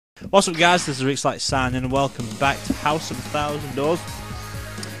What's up guys, this is Rixxalight signing and welcome back to House of 1,000 Doors.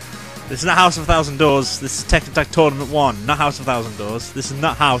 This is not House of 1,000 Doors, this is Tekken Tag Tournament 1, not House of 1,000 Doors. This is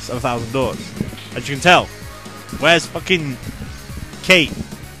not House of 1,000 Doors. As you can tell, where's fucking Kate?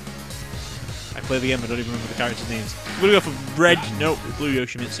 I play the game, I don't even remember the characters' names. We're gonna go for red, nope, blue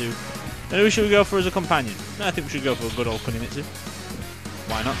Yoshimitsu. And who should we go for as a companion? No, I think we should go for a good old Kunimitsu.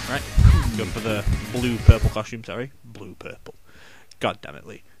 Why not, right? Go for the blue-purple costume, sorry. Blue-purple. God damn it,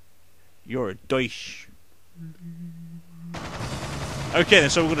 Lee. You're a douche. Okay then,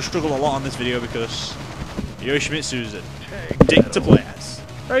 so we're going to struggle a lot on this video because Yoshimitsu's a dick to play as.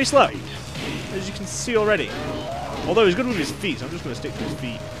 Very slow, as you can see already. Although he's good with his feet, so I'm just going to stick to his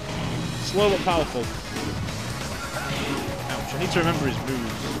feet. Slow but powerful. Ouch, I need to remember his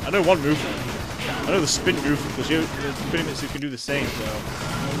moves. I know one move. I know the spin move, because Yoshimitsu can do the same, so...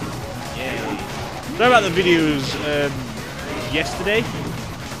 Yay. Sorry about the videos yesterday.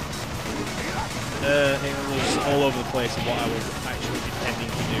 It was all over the place of what I was actually intending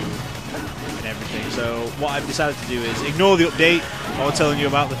to do and everything. So what I've decided to do is ignore the update. I was telling you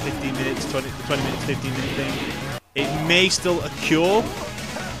about the 15 minutes, 20 minutes, 15 minute thing. It may still occur,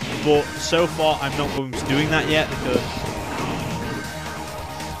 but so far I'm not going to be doing that yet because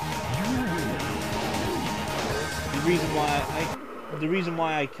the reason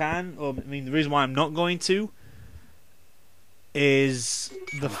why I'm not going to is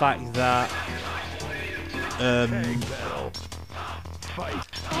the fact that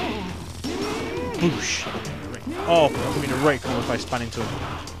boosh. Oh, I mean a rake if I span into him.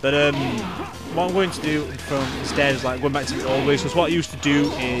 But what I'm going to do instead is like going back to the old ways, because what I used to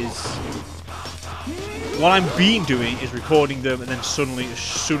do is what I'm doing is recording them and then suddenly as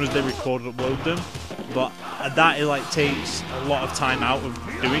soon as they record upload them. But that it like takes a lot of time out of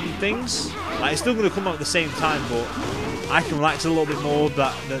doing things. Like, it's still going to come out at the same time, but I can relax a little bit more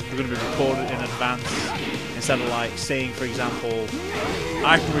that they're going to be recorded in advance instead of like saying, for example,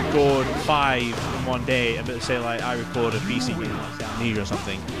 I can record 5 in one day, and say like I record a PC game like Amnesia or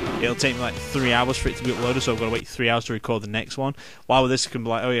something. It'll take me like 3 hours for it to be uploaded, so I've got to wait 3 hours to record the next one. While with this, it can be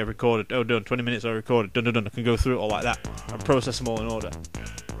like, oh yeah, recorded, oh done, 20 minutes, I recorded, done. I can go through it all like that and process them all in order.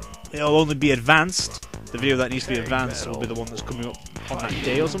 It'll only be advanced. The video that needs to be advanced will be the one that's coming up on that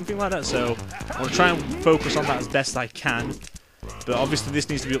day or something like that. So I'm going to try and focus on that as best I can. But obviously this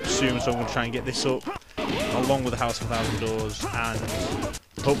needs to be up soon, so I'm going to try and get this up along with the House of 1,000 Doors, and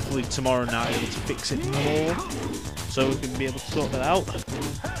hopefully tomorrow night I'll be able to fix it more so we can be able to sort that out.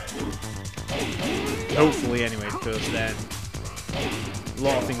 Hopefully anyway, because then a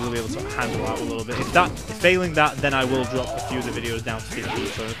lot of things will be able to handle out a little bit. If failing that, then I will drop a few of the videos down to 50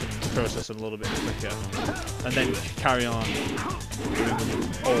 so I can process them a little bit quicker, and then carry on doing them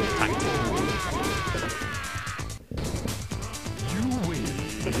all tactical.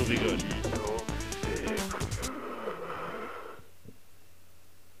 This will be good.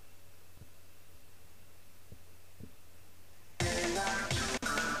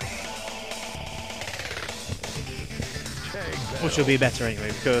 Which will be better anyway,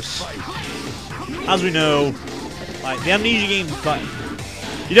 because as we know, like the Amnesia game, like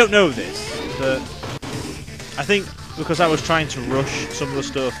you don't know this, but I think because I was trying to rush some of the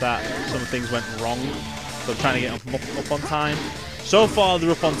stuff that some things went wrong, so I'm trying to get them up on time. So far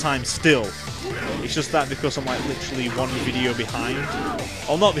they're up on time still. It's just that because I'm like literally one video behind,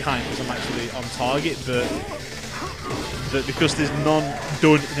 well not behind because I'm actually on target, but because there's none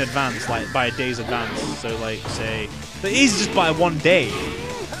done in advance, like by a day's advance. So like say, it is just by 1 day,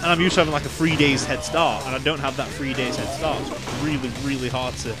 and I'm used to having like a 3 days head start, and I don't have that 3 days head start, so it's really, really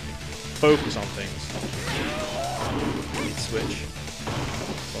hard to focus on things. I need to switch.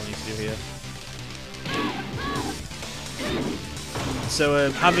 That's all I need to do here.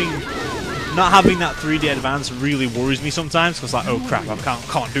 So not having that 3 day advance really worries me sometimes, because like, oh crap, I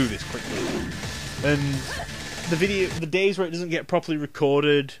can't do this quickly. And the days where it doesn't get properly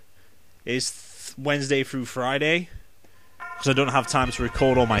recorded is Wednesday through Friday, because I don't have time to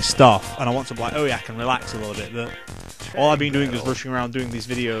record all my stuff, and I want to be like, oh yeah, I can relax a little bit, but all I've been doing is rushing around doing these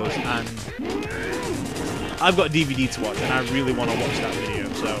videos, and I've got a DVD to watch, and I really want to watch that video,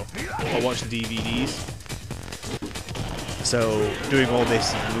 so I'll watch the DVDs. So doing all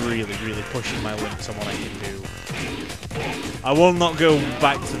this is really, really pushing my limits on what I can do. I will not go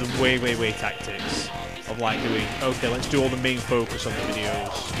back to the way tactics of like doing, okay, let's do all the main focus on the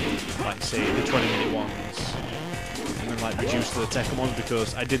videos, like say the 20-minute ones, and then like reduce to the Tekken ones,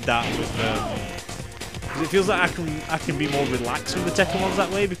 because I did that with because it feels like I can be more relaxed with the Tekken ones that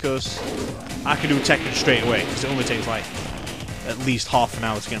way, because I can do Tekken straight away, because it only takes like at least half an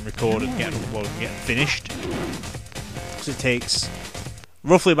hour to get them recorded, get them uploaded, and get them finished. Because it takes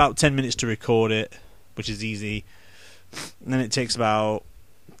roughly about 10 minutes to record it, which is easy. And then it takes about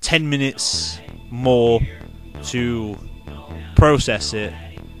 10 minutes more to process it.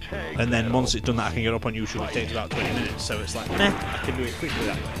 And then once it's done that, I can get up on YouTube. It takes about 20 minutes, so it's like, meh, I can do it quickly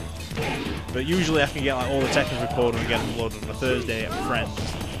that way. But usually I can get like all the Tekken recorded and get them loaded on a Thursday at friends,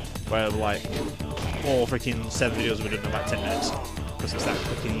 where like all freaking 7 videos will be done in about 10 minutes, because it's that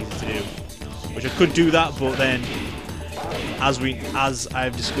quick and easy to do. Which I could do that, but then, as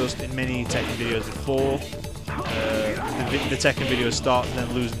I've discussed in many Tekken videos before, the Tekken videos start then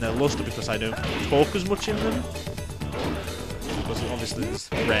losing their luster because I don't talk as much in them. Because obviously there's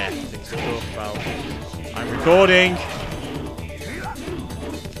rare things to talk about. I'm recording!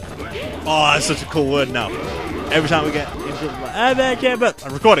 Oh, that's such a cool word now. Every time we get into it, like,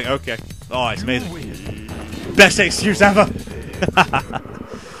 I'm recording, okay. Oh, it's amazing. Best excuse ever!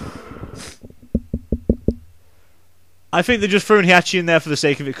 I think they're just throwing Heihachi in there for the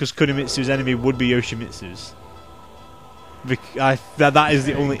sake of it because Kunimitsu's enemy would be Yoshimitsu's. That is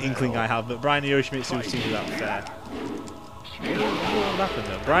the only inkling I have, but Brian and Yoshimitsu seems without fair. What happened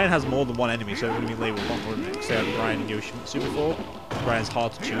though? Brian has more than one enemy, so it would have been labelled one, wouldn't it? Because they had Brian and Yoshimitsu before. Brian's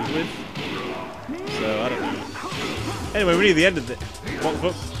hard to choose with. So, I don't know. Anyway, we're near the end of it. What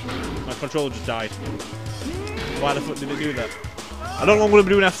the fuck? My controller just died. Why the fuck did it do that? I don't know what I'm going to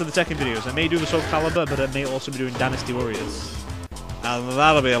be doing after the Tekken videos. I may do the Soul Calibur, but I may also be doing Dynasty Warriors. And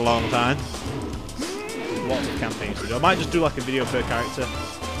that'll be a long time. Lots of campaigns to do. I might just do like a video per character.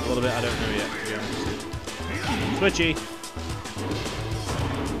 A little bit, I don't know yet, to be honest. Switchy!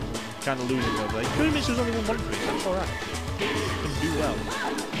 Kind of losing over there. Kunimitsu's only 1-1 for me, that's alright. Can do well.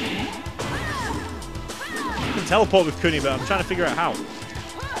 I can teleport with Kuni, but I'm trying to figure out how. I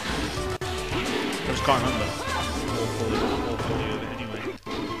just can't remember. All fully of it anyway.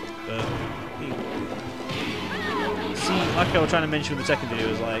 But, see, like I was trying to mention with the second video,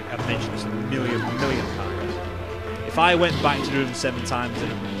 is like, I've mentioned this a million times. If I went back to doing them 7 times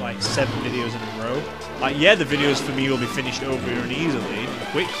in like 7 videos in a row, like yeah, the videos for me will be finished over and easily,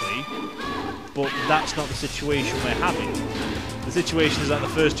 quickly, but that's not the situation we're having. The situation is that the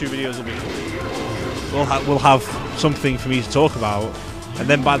first 2 videos will be we'll have something for me to talk about, and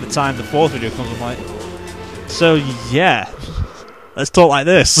then by the time the 4th video comes, I'm like, so yeah, let's talk like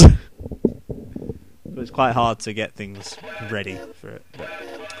this. But it's quite hard to get things ready for it, but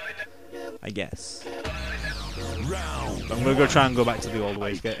I guess. But I'm going to go try and go back to the old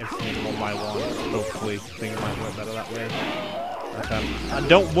ways, get everything one by one. Hopefully things might work better that way. I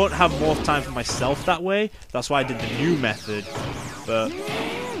don't want to have more time for myself that way. That's why I did the new method. But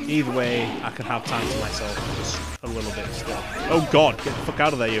either way, I can have time to myself just a little bit still. Oh god, get the fuck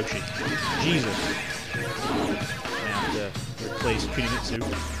out of there, Yoshi. Jesus. I have to replace Kunimitsu.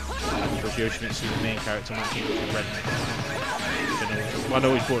 Because Yoshimitsu is the main character, my team is red. I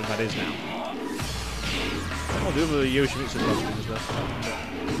know which button that is now. Oh, the other Yoshimitsu costume as well.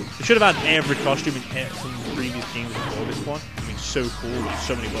 They should have had every costume in some previous games before this one. I mean, so cool, with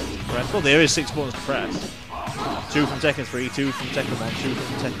so many buttons to press. Well, there is 6 buttons to press. 2 from Tekken 3, 2 from Tekken 1, 2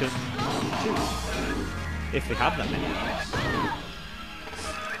 from Tekken 2. If they have that many.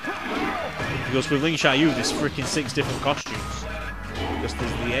 Because with Link Sha Yu, there's freaking 6 different costumes. Because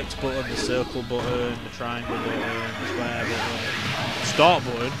there's the X button, the circle button, the triangle button, the square button, the start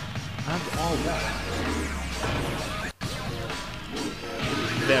button, and all that.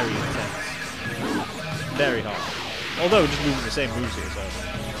 Very intense. Very hard. Although we're just moving the same moves here, so.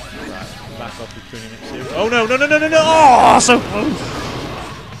 Right, back off with Kunimitsu. Oh no, no, no, no, no, no! Oh, so close!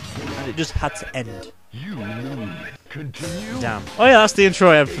 And it just had to end. You lose. Continue. Damn. Oh yeah, that's the intro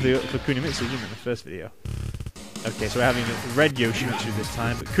I had for Kunimitsu, isn't it, in the first video. Okay, so we're having a red Yoshimitsu this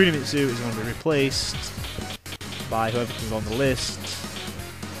time, but Kunimitsu is going to be replaced by whoever comes on the list.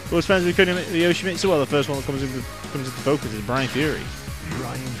 Who's friends with Yoshimitsu? Well, the first one that comes into focus is Brian Fury.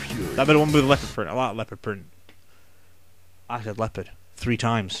 That better one with leopard print. I like leopard print. I said leopard 3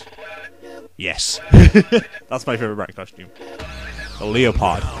 times. Yes. That's my favourite Brian costume. The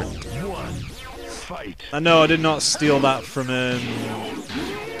leopard print. And no, I did not steal that from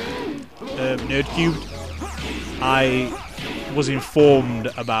Nerdcube. I was informed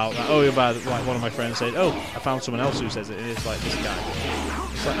about that. Oh, by like one of my friends said, "Oh, I found someone else who says it. It's like this guy."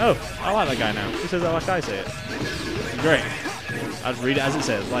 It's like, "Oh, I like that guy now." He says it like I say it. Great. I'd read it as it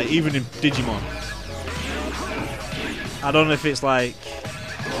says. Like even in Digimon, I don't know if it's like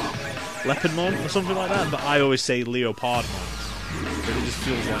Leopardmon or something like that, but I always say Leopardmon because it just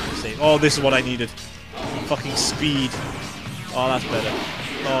feels like the same. Oh, this is what I needed. Fucking speed. Oh, that's better.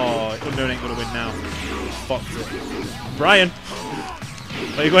 Oh, Unknown ain't gonna win now. Fucked it. Brian!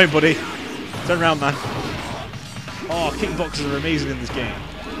 Where you going, buddy? Turn around, man. Oh, kickboxers are amazing in this game.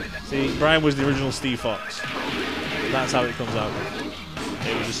 See, Brian was the original Steve Fox. That's how it comes out.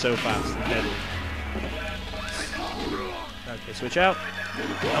 It was just so fast and deadly. Okay, switch out.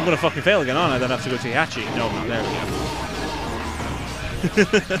 I'm gonna fucking fail again, aren't I? Then I have to go to Hihachi. No, I'm not. There we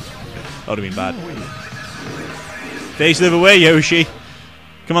go. That would have been bad. Face the other way, Yoshi.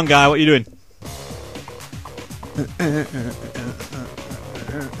 Come on, guy. What are you doing?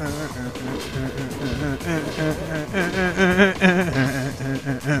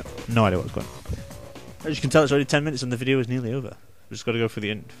 No idea what's going on. As you can tell, it's already 10 minutes and the video is nearly over. We've just got to go for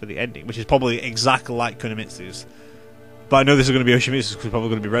the ending, which is probably exactly like Kunimitsu's. But I know this is going to be Yoshimitsu's because it's probably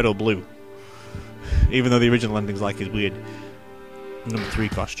going to be red or blue. Even though the original ending's like his weird number 3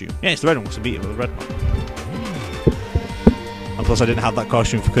 costume. Yeah, it's the red one, so beat it with the red one. And plus I didn't have that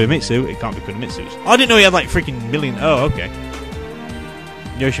costume for Kunimitsu, it can't be Kunimitsu's. Oh, I didn't know he had like freaking million... Oh, okay.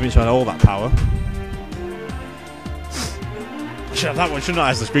 Yoshimitsu had all that power. I should have that one, shouldn't I?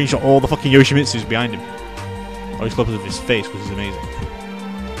 As the screenshot, all the fucking Yoshimitsu's behind him. Or he's close of his face, which is amazing.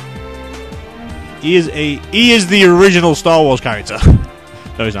 He is the original Star Wars character.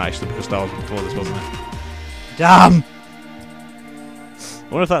 No, he's not actually, because Star Wars was before this, wasn't it? Damn! I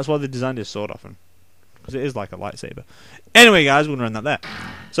wonder if that's why they designed his sword off him. Because it is like a lightsaber. Anyway, guys, we're going to run that there.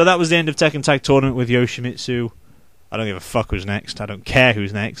 So that was the end of Tekken Tag Tournament with Yoshimitsu. I don't give a fuck who's next. I don't care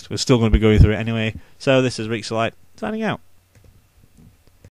who's next. We're still going to be going through it anyway. So this is Rixxalight signing out.